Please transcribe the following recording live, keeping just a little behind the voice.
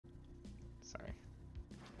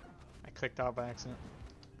clicked out by accident.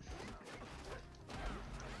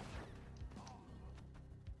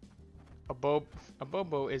 A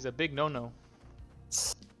bobo is a big no-no.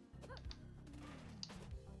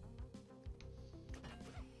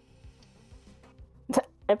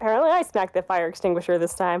 Apparently I smacked the fire extinguisher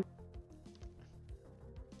this time.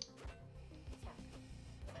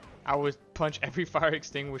 I would punch every fire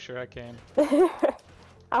extinguisher I can.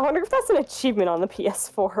 I wonder if that's an achievement on the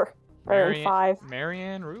PS4 or in 5.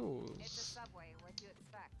 Marian rules.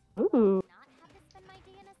 Ooh.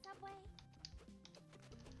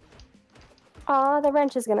 Aw, the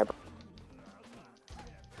wrench is gonna.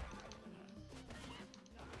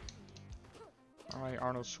 Alright,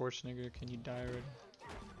 Arnold Schwarzenegger, can you die already?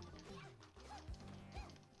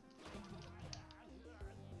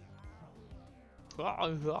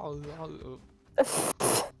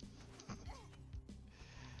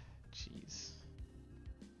 Jeez.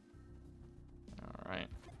 Alright.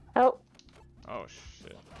 Oh. Oh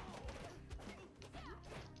shit.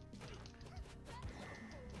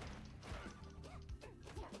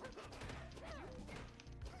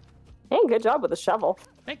 Hey, good job with the shovel.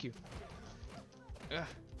 Thank you. Ugh.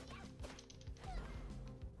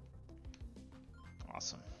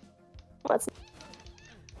 Awesome. Let's.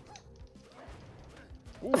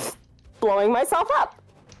 Blowing myself up.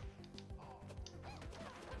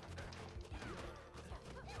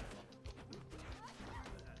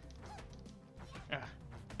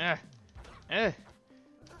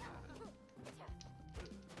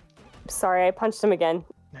 Sorry, I punched him again.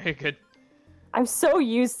 No, you're good. I'm so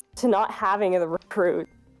used to not having the recruit.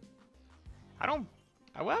 I don't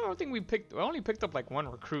think we only picked up like one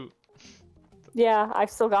recruit. Yeah,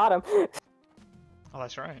 I've still got him. Oh,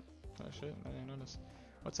 that's right. Oh shit, I didn't notice.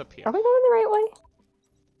 What's up here? Are we going the right way?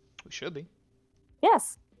 We should be.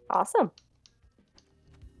 Yes. Awesome.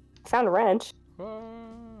 Found a wrench.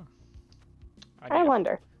 I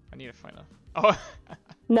wonder. I need to find a. Oh.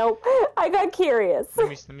 Nope. I got curious.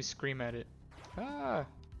 Let me scream at it. Ah.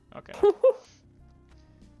 Okay.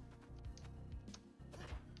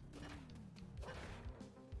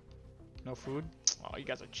 No food? Oh, you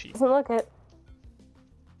guys are cheap. Doesn't look it.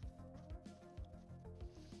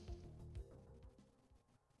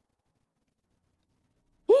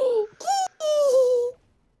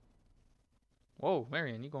 Whoa,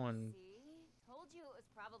 Marian, you going? Told you it was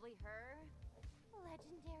probably her.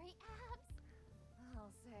 Legendary abs. I'll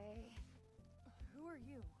say. Who are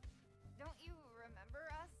you? Don't you remember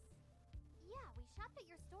us? Yeah, we shop at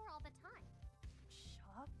your store all the time.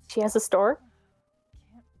 Shop? She has a store?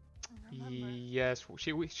 Can't remember. Yes, she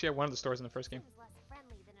had one of the stores in the first game. Seems less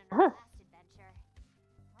friendly than in our last adventure.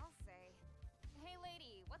 I'll say. Hey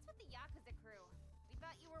lady, what's with the Yakuza crew? We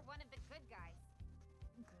thought you were one of the good guys.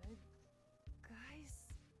 Good guys?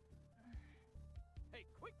 Hey,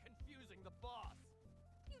 quit confusing the boss.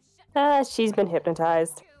 You shut She's been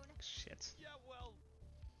hypnotized. Shit. Yeah, well,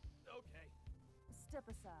 okay. Step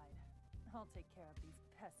aside. I'll take care of these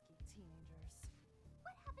pesky teenagers.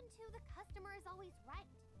 What happened to the customer is always right?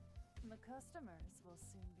 The customers will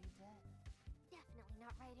soon be dead. Definitely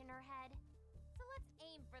not right in her head. So let's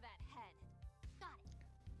aim for that head. Got it.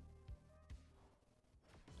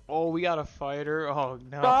 Oh, we got a fighter. Oh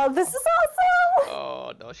no. Oh, this is awesome!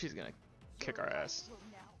 Oh no, she's gonna kick our ass.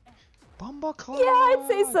 Bumba Yeah, I'd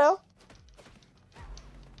say so.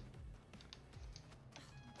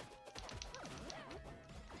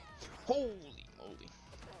 Holy moly.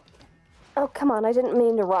 Oh, come on, I didn't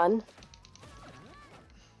mean to run.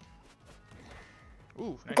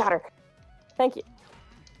 Ooh, nice. Got her. Thank you.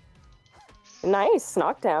 Nice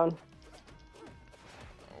knockdown.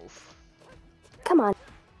 Oof. Come on.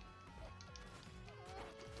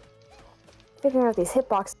 Figuring out these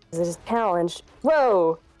hitboxes is a challenge.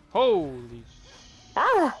 Whoa! Holy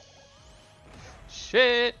Ah!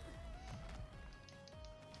 shit.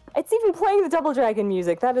 It's even playing the Double Dragon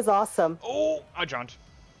music. That is awesome. Oh, I drowned.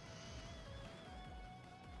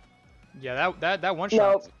 Yeah, that one shot.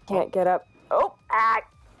 Nope, can't get up. Oh, ah!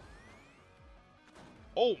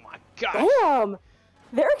 Oh my god. Damn!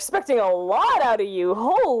 They're expecting a lot out of you.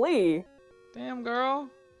 Holy! Damn, girl.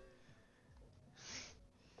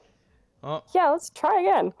 Oh, Yeah, let's try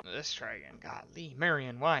again. let's try again. Golly,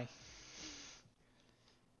 Marian, why?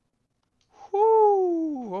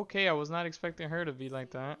 Whoo. Okay, I was not expecting her to be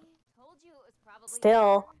like that. Told you it was probably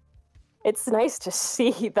Still, it's nice to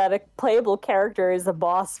see that a playable character is a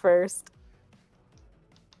boss first.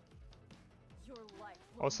 Your life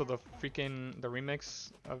will Also, the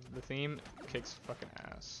remix of the theme kicks fucking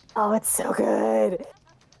ass. Oh, it's so good.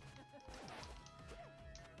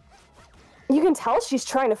 You can tell she's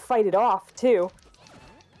trying to fight it off, too.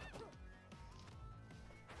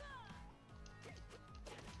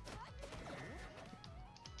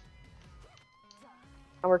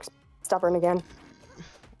 We're stubborn again.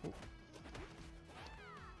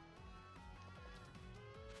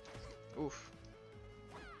 Oof.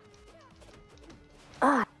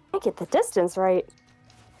 Ah, I can't get the distance right.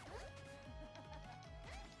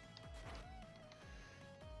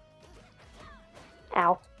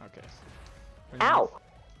 Ow. Okay. Ow!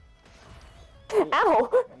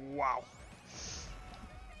 Ow! Wow.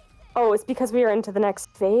 Oh, it's because we are into the next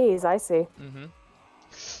phase, I see. Mm-hmm.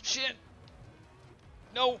 Shit!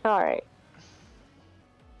 No! Alright.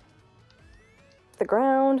 The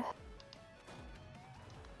ground.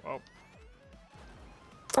 Oh.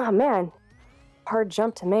 Oh man. Hard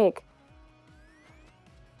jump to make.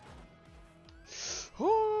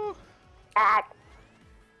 Ooh. Ah!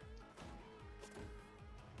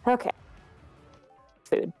 Okay.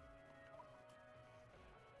 Food.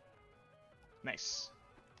 Nice.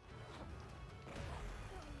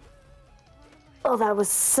 Oh, that was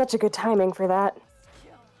such a good timing for that.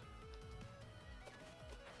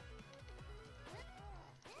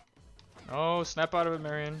 Oh, snap out of it,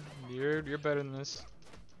 Marian. You're better than this.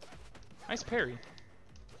 Nice parry.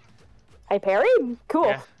 I parried? Cool.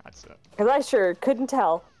 Yeah, that's it. Because I sure couldn't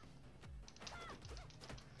tell.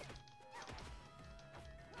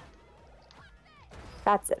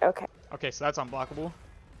 That's it, okay. Okay, so that's unblockable.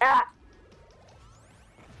 Ah!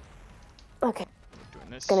 Okay, Doing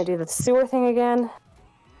this. gonna do the sewer thing again.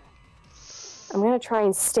 I'm gonna try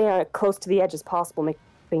and stay on it close to the edge as possible, make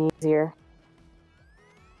things easier.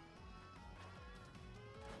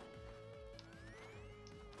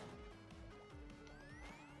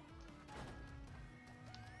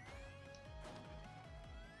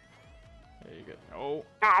 There you go. Oh.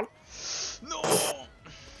 Ah! No!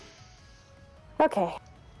 Okay.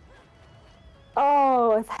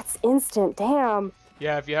 Oh, that's instant, damn.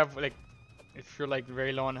 Yeah, if you have like, if you're like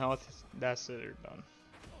very low on health, that's it. You're done.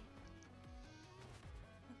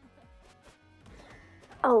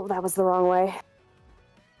 Oh, that was the wrong way.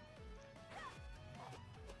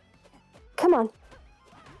 Come on.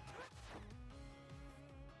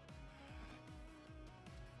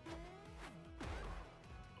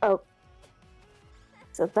 Oh.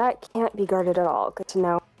 So that can't be guarded at all. Good to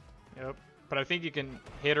know. Yep. But I think you can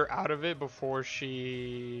hit her out of it before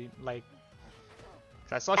she like.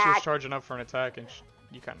 'Cause I saw she was charging up for an attack, and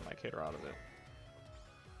you kind of like hit her out of it.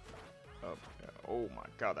 Oh, yeah. Oh my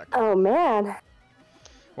god, that. Oh man.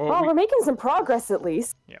 Well, We're making some progress at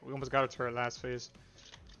least. yeah, we almost got her to her last phase.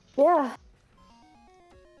 Yeah.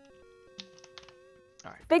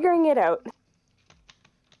 All right. Figuring it out.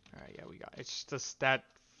 All right. Yeah, we got. It's just that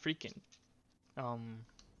freaking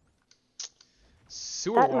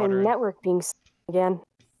sewer That my water. network being again.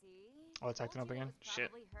 See? Oh, it's acting up again. Shit.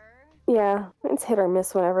 Probably her. Yeah, it's hit or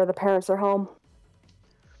miss whenever the parents are home.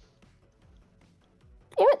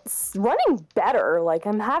 It's running better. Like,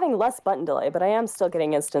 I'm having less button delay, but I am still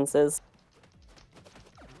getting instances.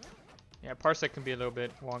 Yeah, parsec can be a little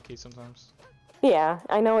bit wonky sometimes. Yeah,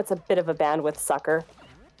 I know it's a bit of a bandwidth sucker.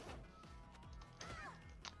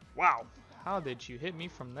 Wow. How did you hit me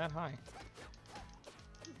from that high?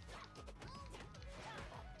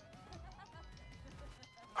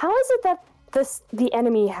 How is it that the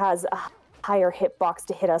enemy has a higher hitbox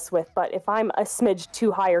to hit us with, but if I'm a smidge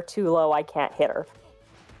too high or too low, I can't hit her?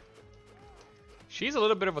 She's a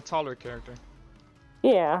little bit of a taller character.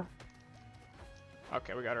 Yeah.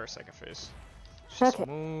 Okay, we got our second phase. Just Okay.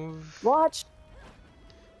 move. Watch.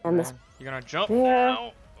 And this. Man, you're gonna jump there.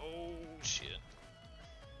 now. Oh shit.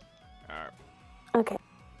 Alright. Okay.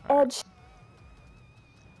 Edge.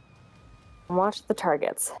 Watch the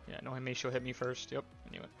targets. Yeah, no, she'll hit me first. Yep, I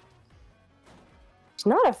knew it. She's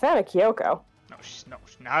not a fan of Kyoko. No, she's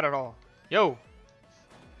not at all. Yo.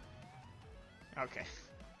 Okay.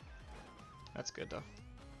 That's good though.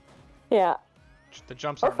 Yeah. The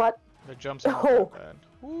jumps Or aren't. what? The jumps aren't Oh. that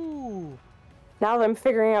bad. Ooh. Now that I'm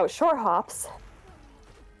figuring out short hops.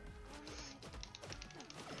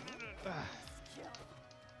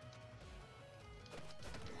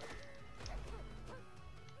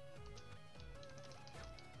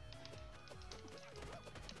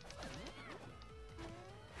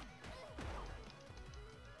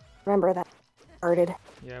 Remember that started.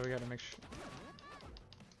 Yeah, we gotta make sure.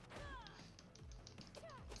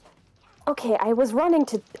 Okay, I was running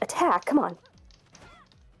to attack. Come on.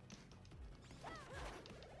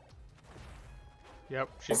 Yep.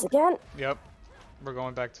 This again? Yep. We're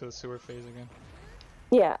going back to the sewer phase again.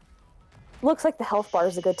 Yeah. Looks like the health bar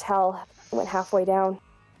is a good tell. I went halfway down.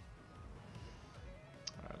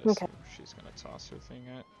 Let's Okay. see where she's gonna toss her thing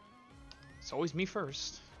at. It's always me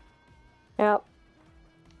first. Yep.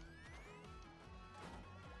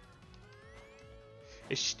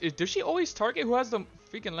 Does she always target who has the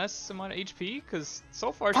freaking less amount of HP? Because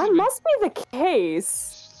so far That must be the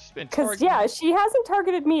case. she's been Because, targeting. yeah, she hasn't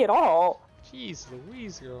targeted me at all. Jeez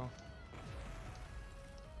Louise, girl.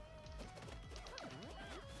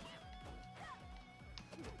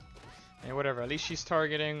 And whatever, at least she's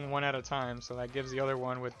targeting one at a time, so that gives the other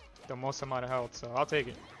one with the most amount of health, so I'll take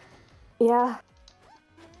it. Yeah.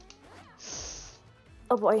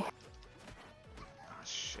 Oh boy. Oh,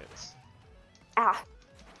 shit. Ah.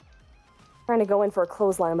 Trying to go in for a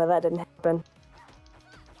clothesline, but that didn't happen.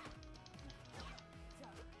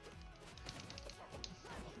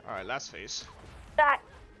 Alright, last phase. Ah.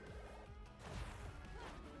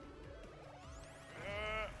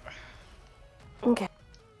 Okay.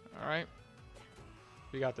 Alright.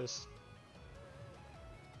 We got this.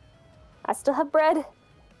 I still have bread.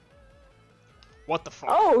 What the fuck?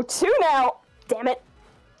 Oh, 2 now. Damn it.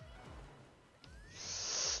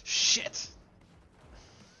 Shit.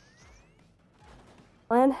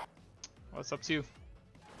 Glenn, What's up to you?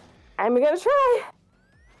 I'm gonna try.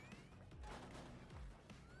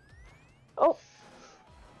 Oh.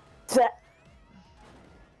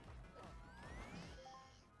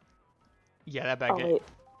 Yeah, that back Oh, wait.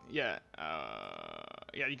 Yeah,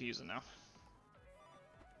 yeah, you can use it now.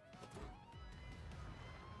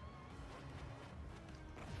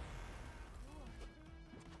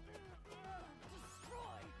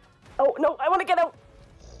 Oh, no, I want to get out.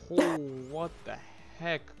 Oh, what the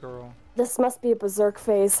heck, girl? This must be a berserk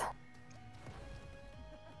phase.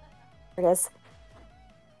 There it is.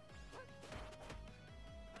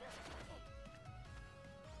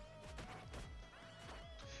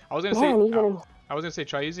 I was gonna Man, say, even... I was gonna say,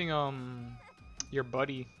 try using your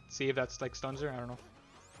buddy. See if that's like stuns her. I don't know.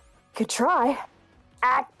 Could try.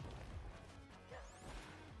 Ah.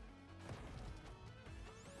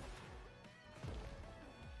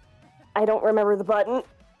 I don't remember the button.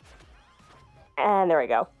 And there we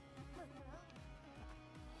go.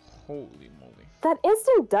 Holy moly. That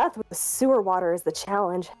instant death with the sewer water is the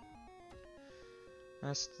challenge.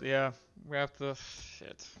 That's yeah. We have to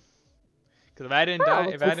shit. Because if I didn't die,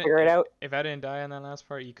 we can figure it out. if I didn't die on that last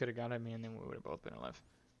part, you could have got at me, and then we would have both been alive.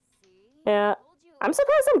 Yeah. I'm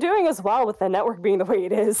surprised I'm doing as well with the network being the way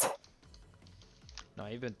it is. No,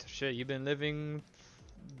 you've been shit. You've been living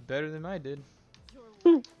better than I did. Your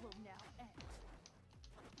life will now end.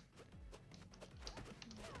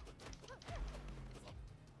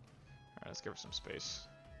 Alright, let's give her some space.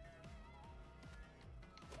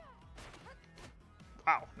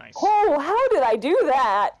 Wow, nice. Oh, how did I do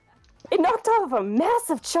that? It knocked off a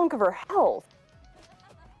massive chunk of her health.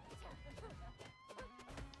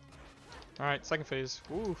 Alright, second phase.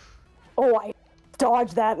 Oof. Oh, I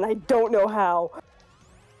dodged that and I don't know how.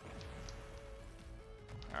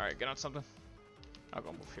 Alright, get on something. I'll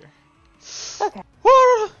go move here. Okay.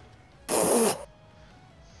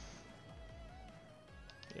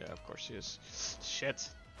 Yeah, of course she is. Shit.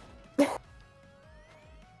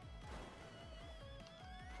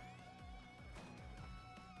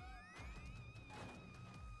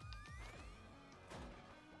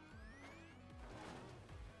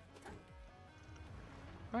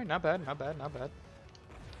 Alright, not bad, not bad, not bad.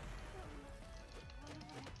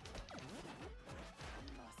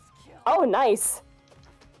 Oh, nice.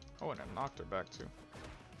 Oh, and I knocked her back too.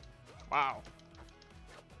 Wow.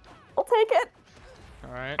 I'll take it.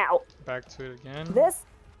 Alright. Ow. Back to it again. This.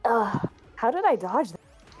 How did I dodge that?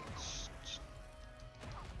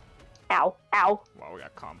 Ow. Ow. Wow, we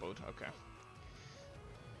got comboed. Okay.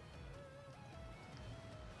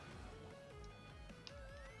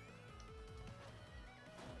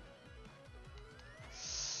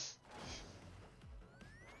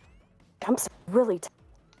 I'm so really.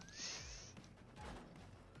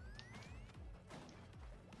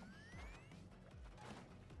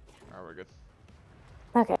 Alright, we're good.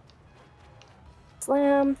 Okay.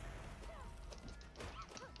 Slam.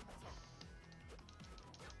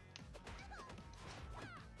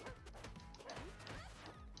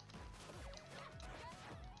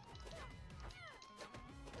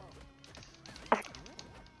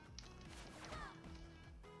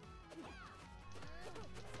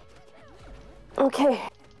 Okay.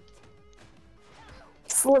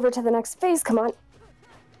 Sliver to the next phase, come on.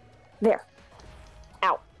 There.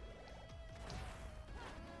 Ow.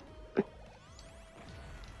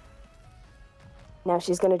 Now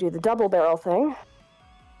she's gonna do the double barrel thing.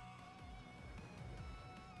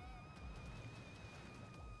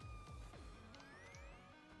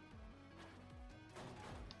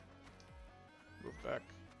 Move back.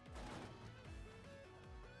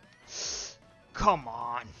 Come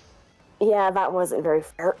on. Yeah, that wasn't very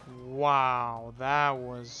fair. Wow, that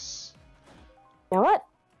was... You know what?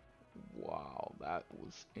 Wow, that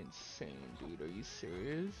was insane, dude. Are you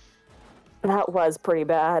serious? That was pretty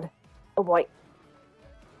bad. Oh boy.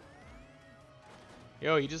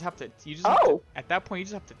 Yo, you just have to. Have to, Oh! at that point, you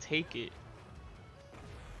just have to take it.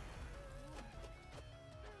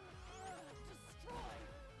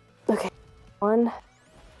 Okay. 1,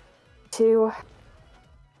 2,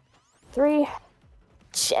 3.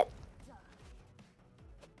 Shit.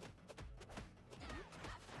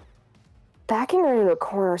 Backing her into a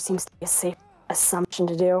corner seems to be a safe assumption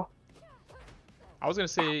to do. I was gonna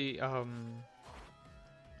say, I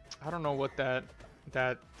don't know what that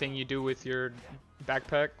thing you do with your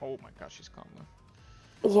backpack. Oh my gosh, she's calm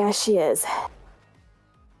though. Yeah, she is.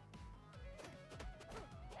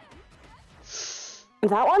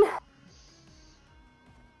 That one?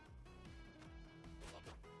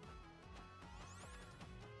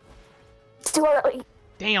 It's too early.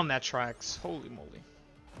 Damn, that tracks. Holy moly.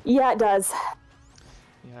 Yeah, it does.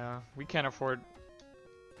 Yeah, we can't afford.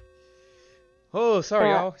 Oh, sorry,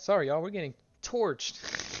 y'all. Sorry, y'all. We're getting torched.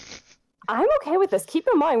 I'm okay with this. Keep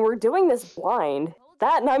in mind, we're doing this blind.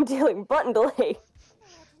 That and I'm dealing button delay.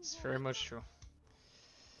 It's very much true.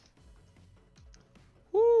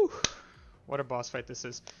 Woo! What a boss fight this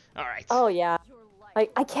is. Alright. Oh, yeah.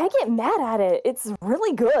 Like, I can't get mad at it. It's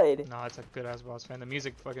really good. No, it's a good ass boss fight. The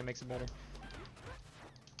music fucking makes it better.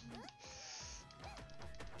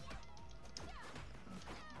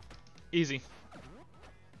 Easy.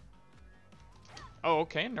 Oh,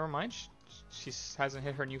 okay. Never mind. She hasn't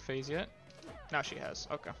hit her new phase yet. Now she has.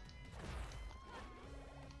 Okay.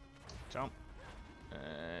 Jump.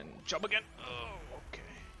 And jump again. Oh, okay.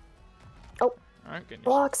 Oh. Alright, good news.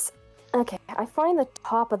 Blocks. Okay, I find the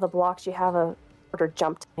top of the blocks you have a harder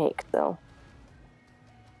jump to make, though.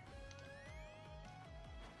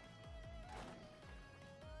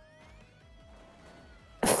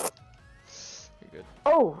 You're good.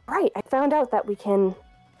 Oh, right. I found out that we can...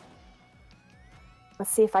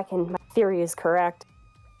 Let's see if I can... My theory is correct.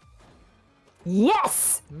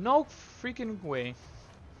 Yes! No freaking way.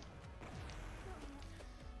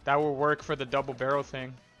 That will work for the double barrel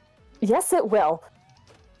thing. Yes, it will.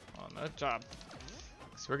 On the job.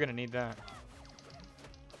 So we're gonna need that.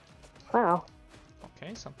 Wow.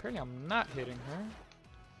 Okay, so apparently I'm not hitting her.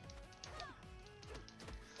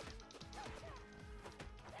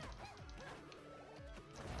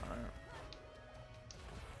 Alright.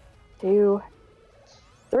 2,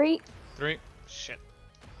 3. 3. Shit.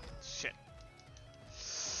 Shit.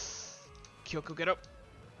 Kyoko, get up.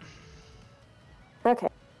 Okay.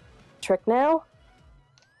 Trick now.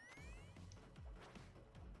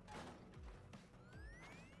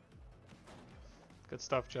 Good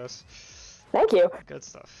stuff, Jess. Thank you. Good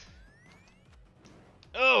stuff.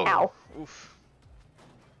 Oh! Ow. Oof.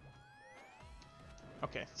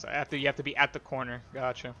 Okay, so you have to be at the corner.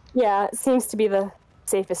 Gotcha. Yeah, it seems to be the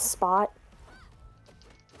safest spot.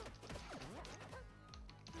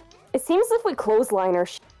 It seems as if we clothesline her,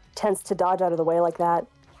 she tends to dodge out of the way like that.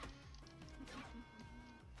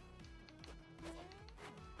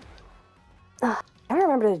 I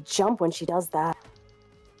remember to jump when she does that.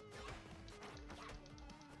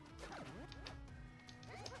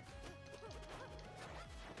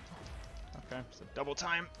 Okay, so double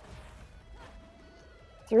time.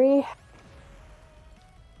 3.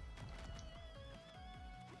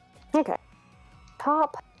 Okay.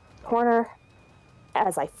 Top, corner.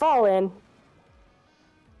 As I fall in,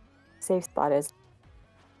 safe spot is.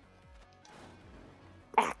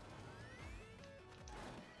 Ah.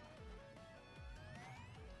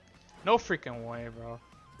 No freaking way, bro.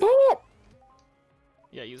 Dang it!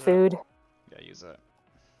 Yeah, use Food. that. Yeah, use that.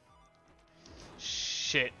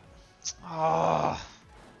 Shit. Oh.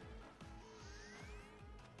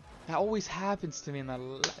 That always happens to me in the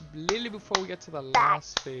literally before we get to the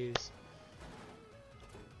last phase.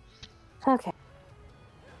 Okay.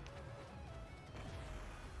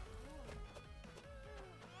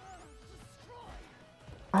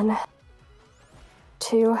 One,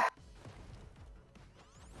 2,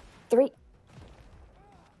 3.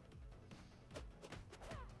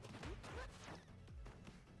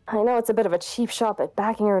 I know it's a bit of a cheap shot, but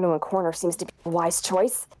backing her into a corner seems to be a wise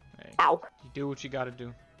choice. Hey, Ow. you do what you gotta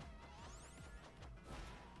do.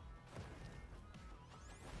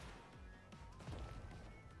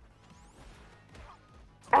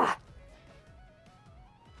 Ah.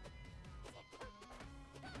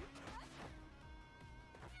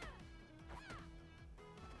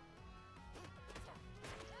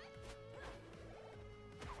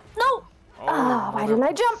 No! Ah, why didn't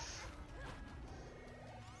I jump?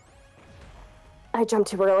 I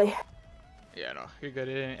jumped too early. Yeah, no, you're good.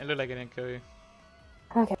 It looked like it didn't kill you.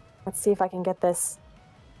 Okay. Let's see if I can get this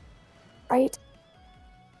right.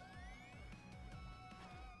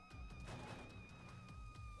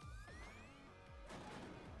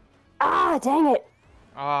 Ah, dang it.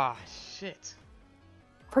 Ah, shit.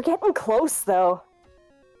 We're getting close, though.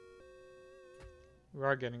 We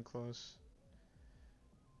are getting close.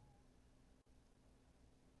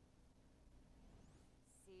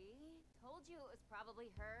 See? Told you it was probably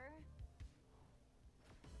her.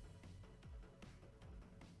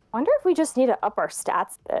 Wonder if we just need to up our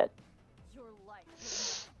stats a bit. Your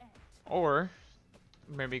life will end. Or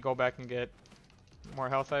maybe go back and get more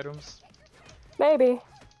health items. Maybe.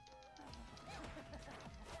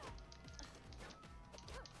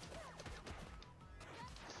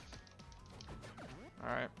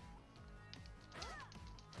 Alright.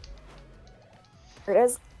 Here it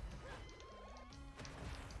is.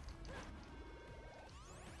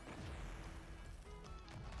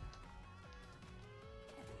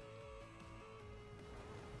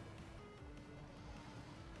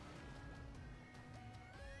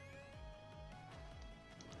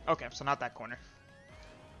 Okay, so not that corner.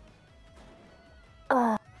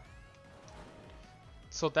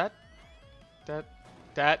 So that.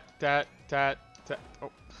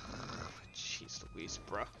 Oh, jeez Louise,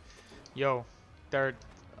 bro. Yo, they're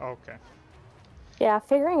okay. Yeah,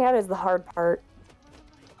 figuring out is the hard part.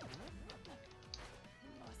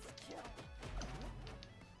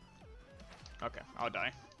 Okay, I'll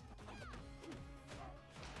die.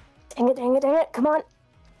 Dang it, dang it, dang it. Come on.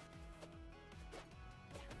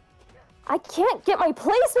 I can't get my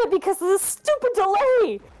placement because of this stupid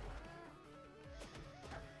delay.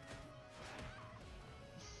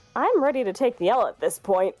 I'm ready to take the L at this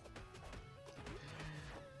point.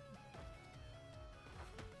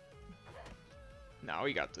 No,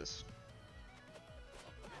 we got this.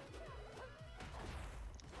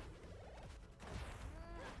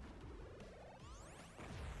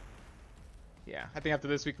 Yeah, I think after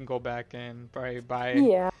this we can go back and probably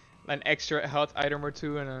buy an extra health item or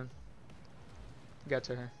two and get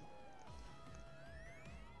to her.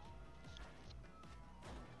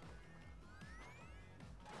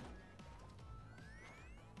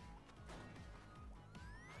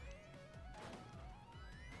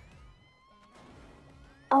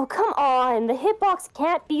 Oh, come on. The hitbox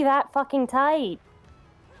can't be that fucking tight.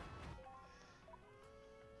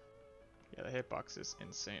 Yeah, the hitbox is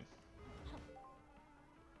insane.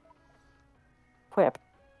 Whip.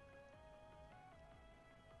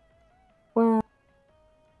 Well,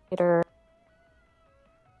 later.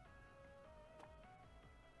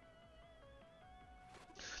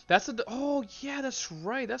 That's the oh yeah, that's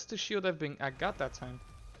right. That's the shield I got that time.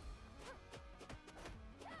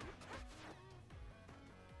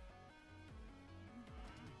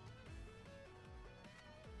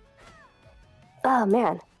 Oh,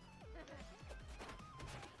 man.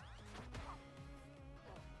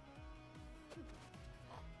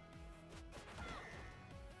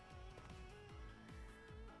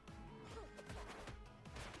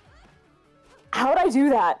 How'd I do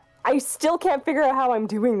that? I still can't figure out how I'm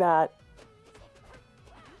doing that.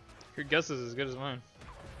 Your guess is as good as mine.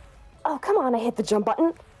 Oh, come on. I hit the jump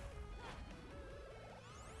button.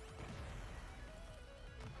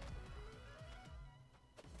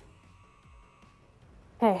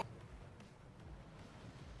 Hey.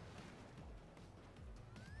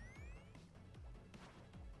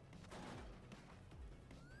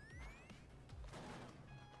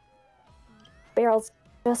 Barrel's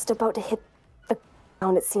just about to hit the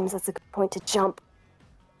ground. It seems that's a good point to jump.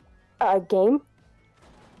 Game?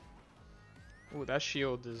 Ooh, that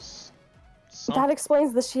shield is That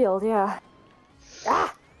explains the shield, yeah.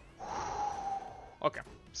 Ah! Okay,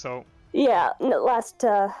 so Yeah, last,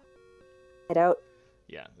 get out.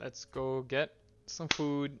 yeah, let's go get some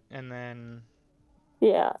food and then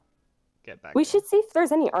Yeah. get back. We should see if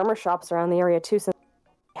there's any armor shops around the area, too, since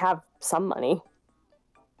we have some money.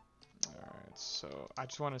 Alright, so I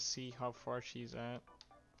just want to see how far she's at.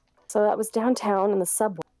 So that was downtown in the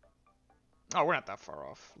subway. Oh, we're not that far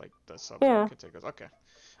off. Like, the subway Yeah. could take us. Okay.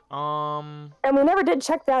 And we never did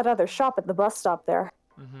check that other shop at the bus stop there.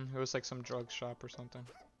 It was like some drug shop or something.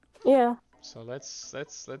 Yeah. So let's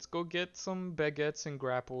go get some baguettes and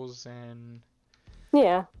grapples and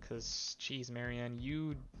Yeah. cause geez, Marian,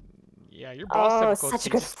 your boss difficulty. Such a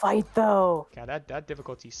good fight, though. Yeah, that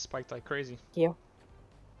difficulty spiked like crazy. Thank you.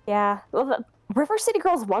 Yeah. Well, the River City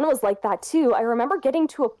Girls 1 was like that, too. I remember getting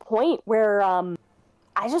to a point where,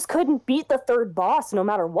 I just couldn't beat the third boss no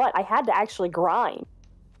matter what. I had to actually grind.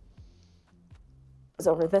 I was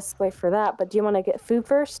over this way for that, but do you want to get food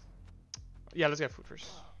first? Yeah, let's get food first.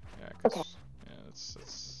 Yeah, Okay. Yeah,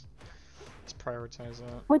 let's prioritize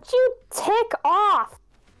that. Would you tick off?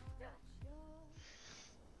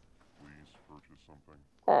 Please purchase something.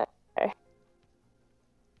 Okay.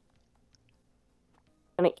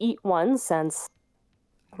 I'm gonna eat one since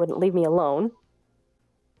it wouldn't leave me alone.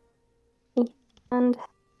 And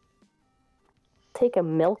take a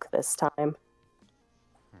milk this time.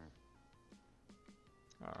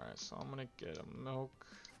 Alright, so I'm gonna get a milk,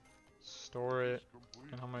 store it,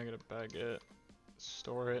 and I'm gonna get a baguette,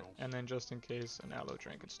 store it, and then just in case, an aloe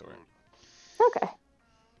drink and store it. Okay.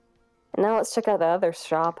 And now let's check out the other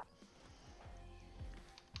shop.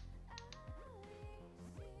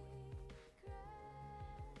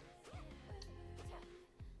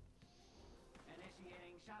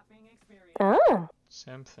 Ah.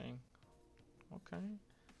 Same thing. Okay.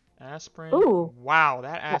 Aspirin. Ooh. Wow,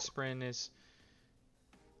 that aspirin is...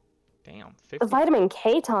 Damn, 50. The vitamin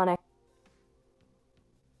K tonic.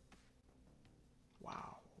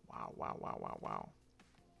 Wow, wow, wow, wow, wow, wow.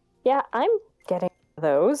 Yeah, I'm getting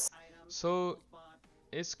those. So,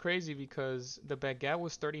 it's crazy because the baguette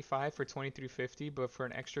was 35 for 23.50, but for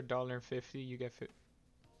an extra $1.50, you get...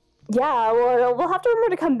 Yeah, well, we'll have to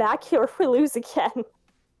remember to come back here if we lose again.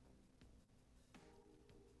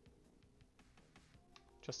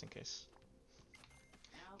 Just in case.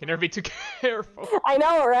 Can never be too careful. I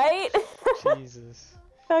know, right? Jesus.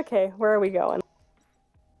 Okay, where are we going?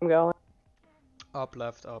 I'm going. Up,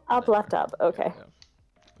 left, up. Up, there. left, up. Okay. Yeah, yeah.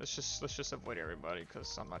 Let's just avoid everybody,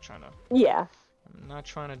 cause I'm not trying to. Yeah. I'm not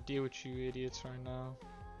trying to deal with you idiots right now.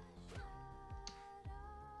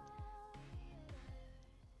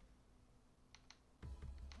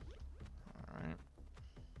 All right.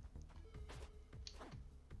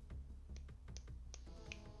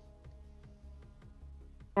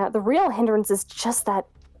 The real hindrance is just that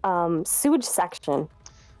sewage section.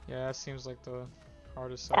 Yeah, that seems like the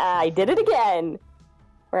hardest section. I did it again.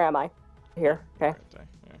 Where am I? Here. Okay. Right there,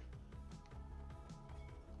 yeah.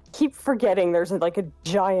 Keep forgetting there's like a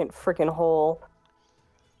giant freaking hole.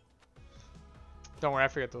 Don't worry, I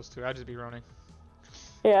forget those two. I just be running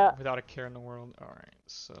Yeah. without a care in the world. All right,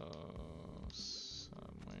 so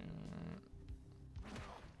somewhere.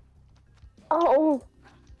 Oh.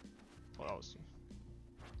 Well, that was.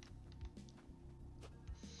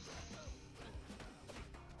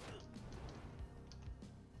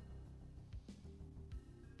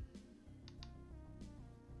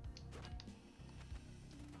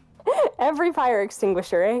 Every fire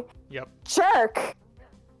extinguisher, eh? Yep. Jerk!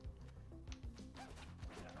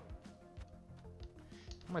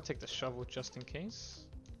 I'm gonna take the shovel just in case.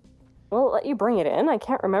 We'll let you bring it in. I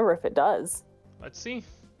can't remember if it does. Let's see.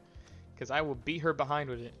 Because I will beat her behind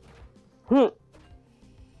with it.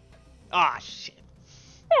 Ah, shit.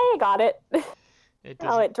 Hey, got it. It Oh,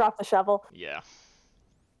 doesn't. it dropped the shovel. Yeah.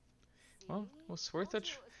 Well, it was worth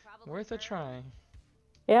a try.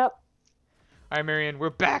 Yep. Alright, Marian, we're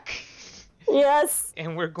back. Yes.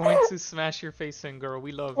 And we're going to smash your face in, girl.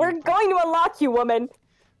 We love We're you. going to unlock you, woman.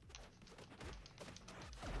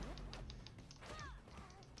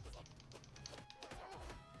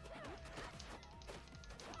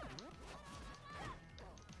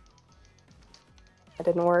 That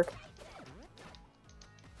didn't work.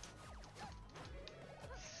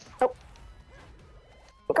 Oh.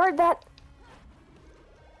 Guard that.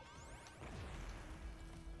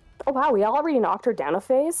 Oh wow, we already knocked her down a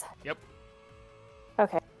phase? Yep.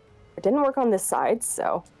 Okay. It didn't work on this side,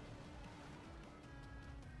 so...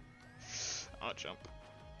 I'll jump.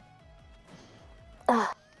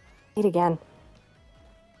 Eat again.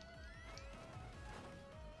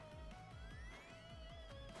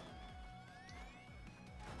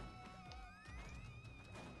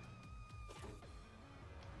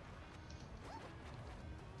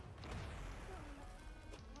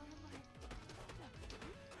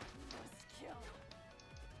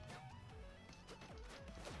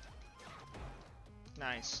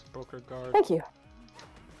 Nice. Broke her guard. Thank you.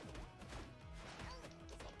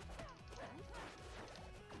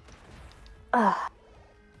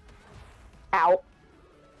 Ow.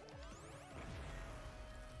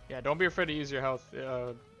 Yeah, don't be afraid to use your health.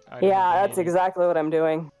 Items if Yeah, you that's need it. exactly what I'm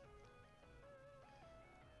doing.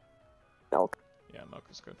 Milk. Yeah, milk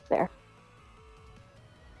is good. There.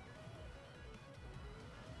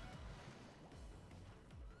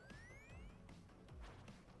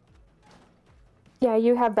 Yeah,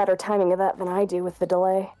 you have better timing of that than I do with the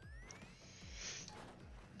delay.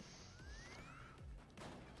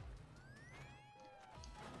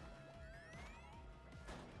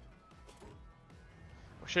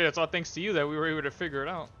 Well, shit, it's all thanks to you that we were able to figure it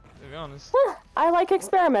out, to be honest. I like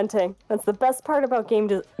experimenting. That's the best part about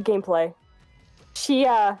gameplay. She,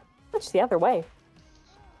 switched the other way.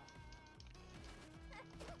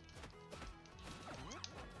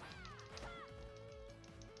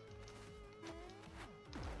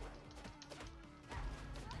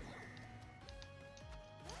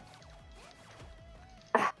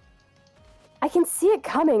 can see it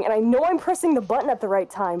coming, and I know I'm pressing the button at the right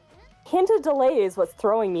time. Hint of delay is what's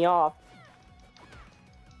throwing me off.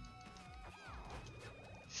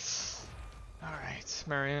 Alright,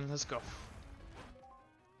 Marian, let's go.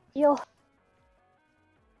 Heal.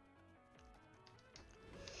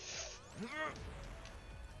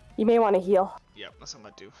 You may want to heal. Yep, that's what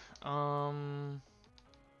I'm gonna do.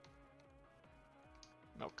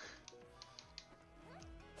 Milk.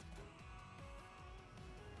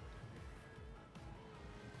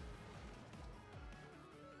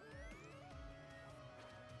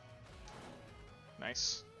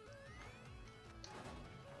 Nice.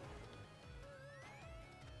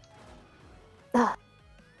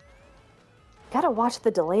 Gotta watch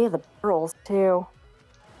the delay of the barrels, too.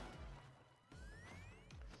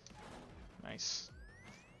 Nice.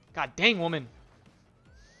 God dang, woman.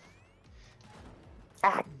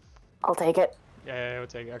 Ah, I'll take it. Yeah, we'll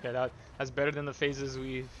take it. Okay, that's better than the phases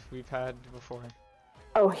we've had before.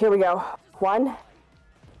 Oh, here we go. 1,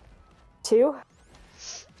 2,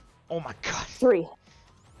 Oh my god. 3.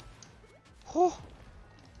 Oh.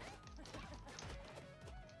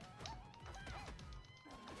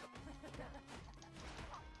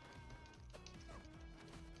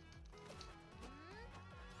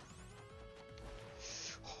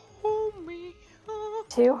 Oh me.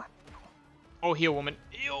 2. Oh, heal, woman.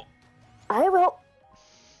 Heal. I will.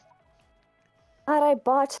 Glad I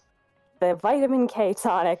bought the vitamin K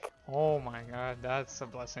tonic. Oh my god, that's a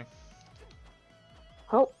blessing.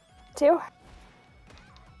 Oh, 2.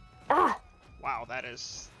 Ah! Wow, that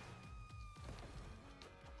is...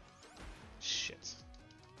 Shit.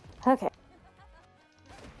 Okay.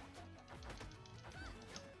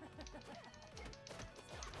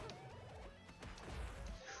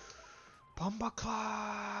 Bomba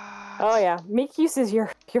clot. Oh yeah, make use of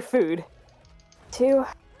your food. 2,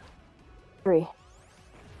 3.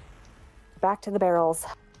 Back to the barrels.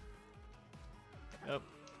 Yep.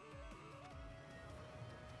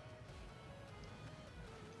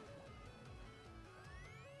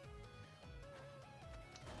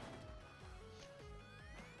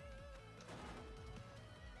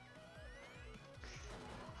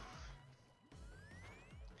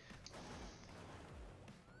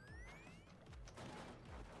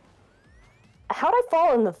 How'd I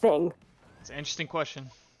fall in the thing? It's an interesting question.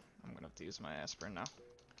 I'm gonna have to use my aspirin now.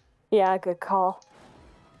 Yeah, good call.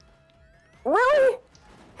 Really?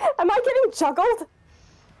 Am I getting juggled?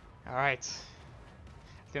 Alright.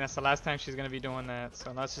 I think that's the last time she's gonna be doing that,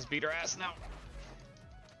 so let's just beat her ass now.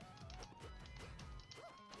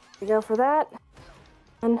 We go for that.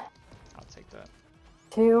 1, I'll take that.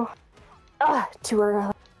 2. Too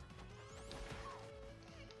early.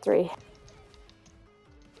 3.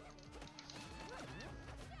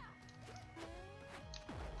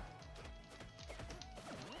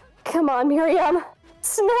 Come on, Marian.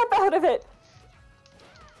 Snap out of it.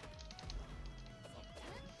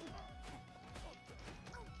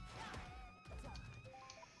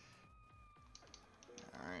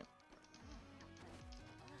 Alright.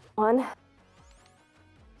 1,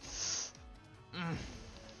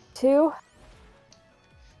 2.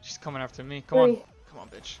 She's coming after me. Come on. 3. Come on,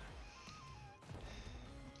 bitch.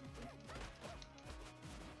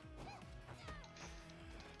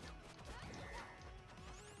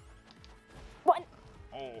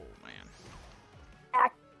 Oh, man.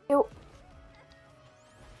 2,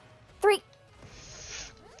 3.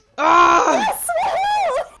 Ah! Yes!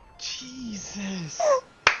 Jesus.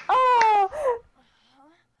 Oh!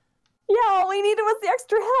 Yeah, all we needed was the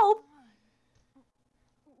extra help.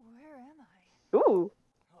 Where am I? Ooh.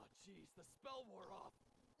 Oh, jeez, the spell wore off.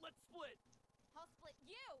 Let's split. I'll split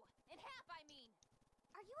you in half, I mean.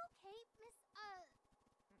 Are you okay,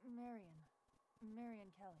 Miss,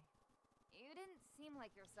 Marian Kelly. You didn't seem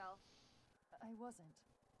like yourself. I wasn't.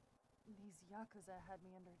 These Yakuza had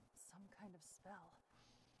me under some kind of spell.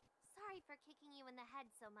 Sorry for kicking you in the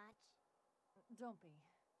head so much. Don't be.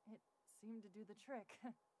 It seemed to do the trick.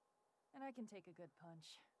 And I can take a good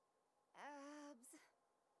punch.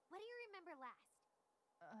 What do you remember last?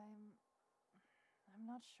 I'm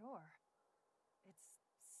not sure. It's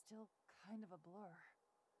still kind of a blur.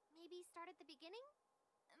 Maybe start at the beginning?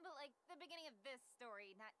 But like, the beginning of this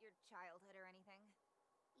story, not your childhood or anything.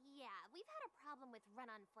 Yeah, we've had a problem with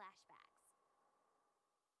run-on flashbacks.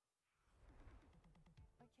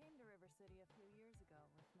 I came to River City a few years ago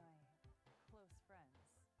with my close friends,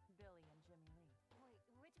 Billy and Jimmy Lee. Wait,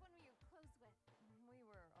 which one were you close with? We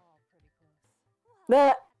were all pretty close.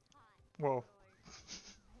 That. Whoa.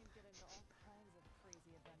 They'd get into all kinds of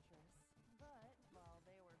crazy adventures. But while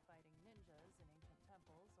they were fighting ninjas in ancient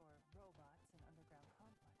temples or robots in underground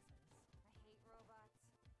complexes, I hate robots.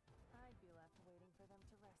 I'd be left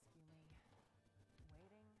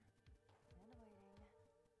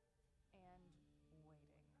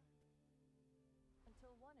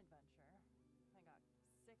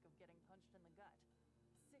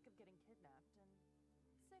kidnapped and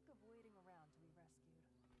sick of waiting around to be rescued.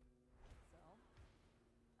 So,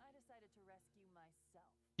 I decided to rescue myself.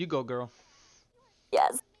 You go, girl.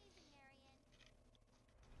 Yes. Amazing, Marian.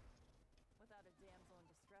 Without a damsel in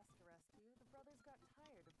distress to rescue, the brothers got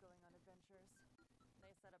tired of going on adventures.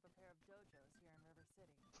 They set up a pair of dojos here in River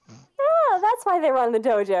City. Oh, that's why they run the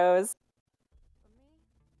dojos. For me,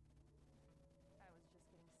 I was just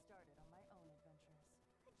getting started on my own adventures.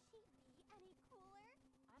 Could she be any cooler?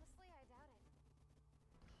 Honestly, I doubt it.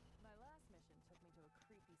 My last mission took me to a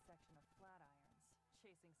creepy section of Flatirons,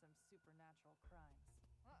 chasing some supernatural crimes.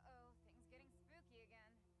 Uh-oh, things getting spooky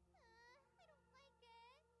again. I don't like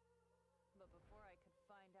it. But before I could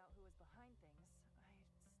find out who was behind things,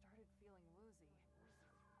 I started feeling woozy.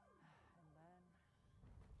 And then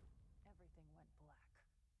everything went black.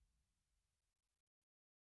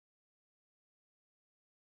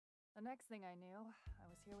 The next thing I knew, I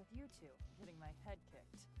was here with you two, getting my head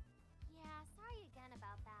kicked. Yeah, sorry again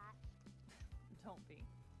about that. Don't be.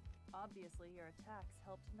 Obviously, your attacks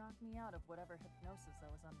helped knock me out of whatever hypnosis I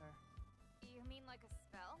was under. You mean like a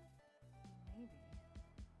spell? Maybe.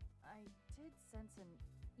 I did sense an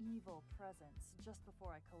evil presence just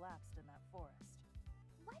before I collapsed in that forest.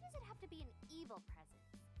 Why does it have to be an evil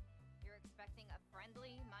presence? You're expecting a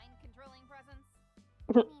friendly, mind-controlling presence?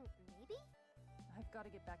 I mean, maybe? I've got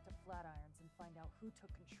to get back to Flatirons and find out who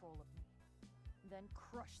took control of me. Then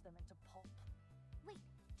crush them into pulp. Wait,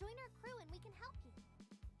 join our crew and we can help you.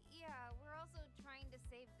 Yeah, we're also trying to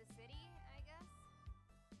save the city, I guess.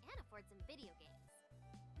 And afford some video games.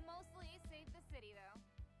 Mostly save the city, though.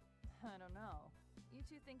 I don't know. You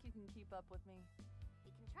two think you can keep up with me?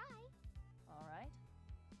 We can try. All right.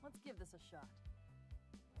 Let's give this a shot.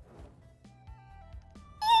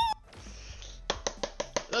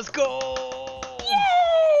 Let's go!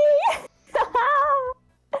 Yay!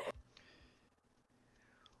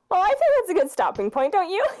 Well, I think that's a good stopping point, don't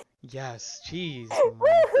you? Yes, jeez.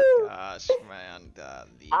 Woohoo! Gosh, man.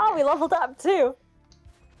 Oh, we leveled up too.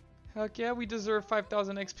 Heck yeah, we deserve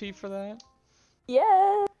 5,000 XP for that.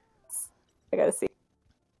 Yes. I gotta see.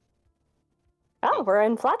 Oh, we're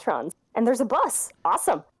in Flatrons. And there's a bus.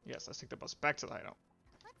 Awesome. Yes, let's take the bus back to the hideout.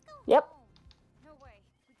 Let's go Yep. home. No way.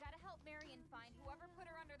 We gotta help Marian find whoever put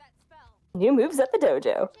her under that spell. New moves at the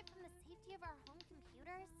dojo. Search it from the safety of our home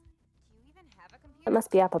computers? Do you even have a computer? It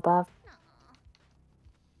must be up above. Aw.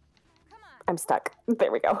 Come on. I'm stuck.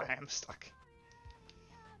 There we go. I am stuck.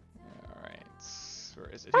 Alright. Where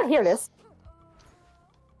is it? Oh, here it is.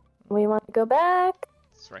 We want to go back.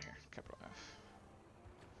 It's right here. Capital F.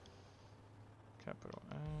 Capital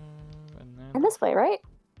F. And then And this way, right?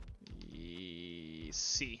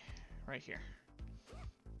 C. Right here.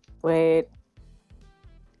 Wait.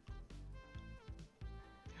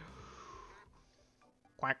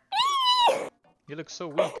 Quack. You look so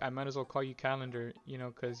weak. I might as well call you Calendar, you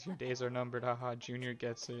know, because your days are numbered. Haha, Junior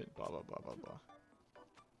gets it. Blah, blah, blah, blah, blah.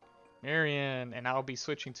 Marian, and I'll be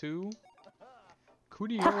switching to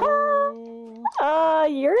Kudio.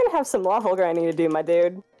 You're gonna have some level grinding to do, my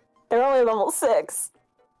dude. They're only level 6.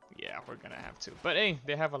 Yeah, we're gonna have to. But hey,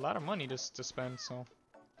 they have a lot of money to spend, so.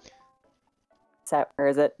 So, where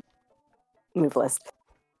is it? Move list.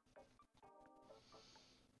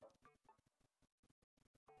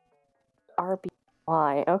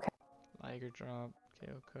 RBY, okay. Liger drop,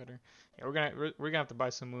 KO cutter. Yeah, we're gonna have to buy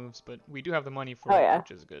some moves, but we do have the money for Oh, it, yeah.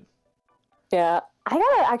 which is good. Yeah, I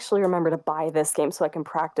gotta actually remember to buy this game so I can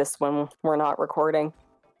practice when we're not recording.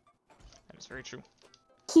 That is very true.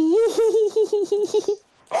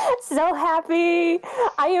 So happy!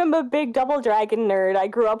 I am a big Double Dragon nerd. I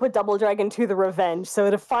grew up with Double Dragon 2 The Revenge, so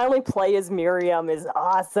to finally play as Miriam is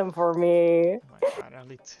awesome for me. Oh my god, it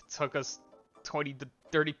only took us 20 to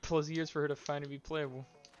 30 plus years for her to finally be playable.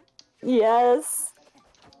 Yes.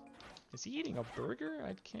 Is he eating a burger?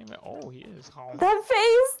 I can't even. Oh, he is. Hump. That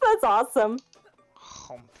face! That's awesome.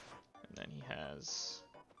 Hump. And then he has.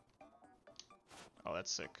 Oh,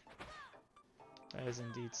 that's sick. That is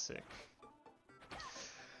indeed sick.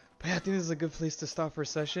 But yeah, I think this is a good place to stop our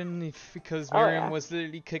session because Mariam was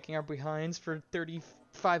literally kicking our behinds for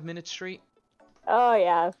 35 minutes straight. Oh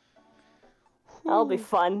yeah. That'll be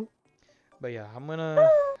fun. But yeah, I'm gonna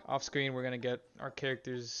off screen. We're gonna get our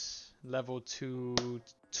characters level to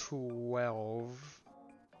 12.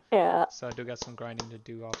 Yeah. So I do got some grinding to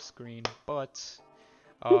do off screen, but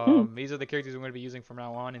these are the characters we're gonna be using from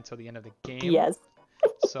now on until the end of the game. Yes.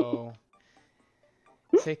 So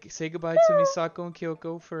say goodbye to Misako and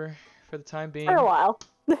Kyoko for the time being. For a while.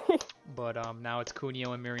 But now it's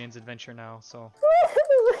Kunio and Marian's adventure now. So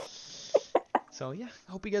yeah,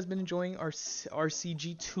 I hope you guys been enjoying our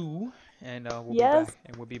RCG2, and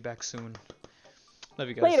we'll be back soon. Love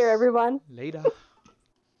you guys. Later, everyone. Later.